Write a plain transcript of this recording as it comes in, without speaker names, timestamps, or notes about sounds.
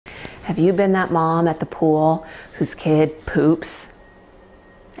Have you been that mom at the pool whose kid poops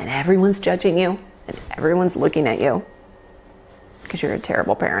and everyone's judging you and everyone's looking at you because you're a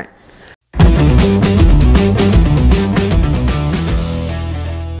terrible parent?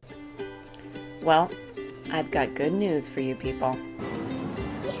 Well, I've got good news for you people.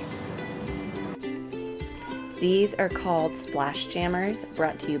 These are called Splash Jammers,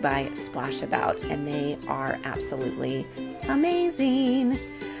 brought to you by Splash-A-Bout, and they are absolutely amazing.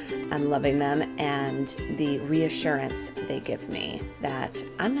 I'm loving them, and the reassurance they give me that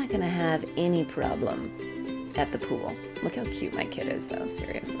I'm not gonna have any problem at the pool. Look how cute my kid is though,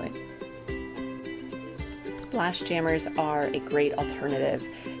 seriously. Splash Jammers are a great alternative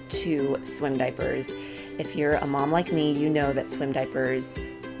to swim diapers. If you're a mom like me, you know that swim diapers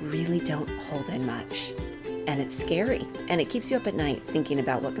really don't hold in much. And it's scary, and it keeps you up at night thinking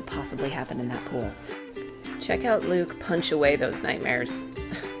about what could possibly happen in that pool. Check out Luke punch away those nightmares.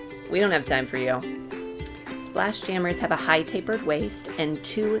 We don't have time for you. Splash Jammers have a high tapered waist and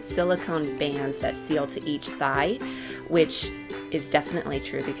 2 silicone bands that seal to each thigh, which is definitely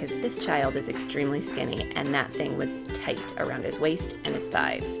true because this child is extremely skinny and that thing was tight around his waist and his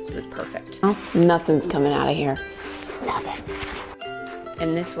thighs. It was perfect. Oh, nothing's coming out of here. Nothing.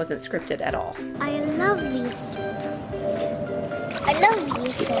 And this wasn't scripted at all. I love these. I love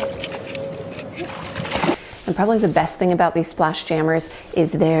you so. And probably the best thing about these Splash Jammers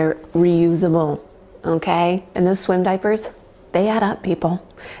is they're reusable, okay? And those swim diapers, they add up, people.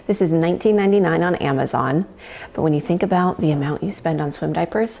 This is $19.99 on Amazon, but when you think about the amount you spend on swim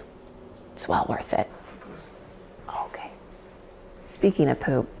diapers, it's well worth it. Okay. Speaking of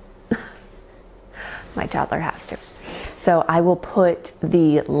poop, my toddler has to. So I will put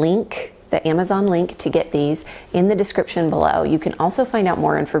the link, the Amazon link to get these in the description below. You can also find out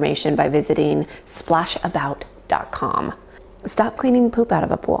more information by visiting splashabout.com. Stop cleaning poop out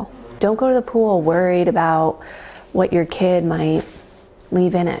of a pool. Don't go to the pool worried about what your kid might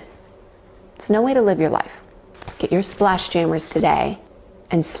leave in it. It's no way to live your life. Get your Splash Jammers today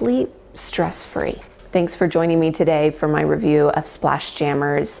and sleep stress-free. Thanks for joining me today for my review of Splash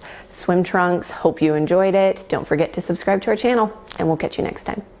Jammers swim trunks. Hope you enjoyed it. Don't forget to subscribe to our channel, and we'll catch you next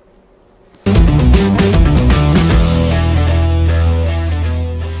time.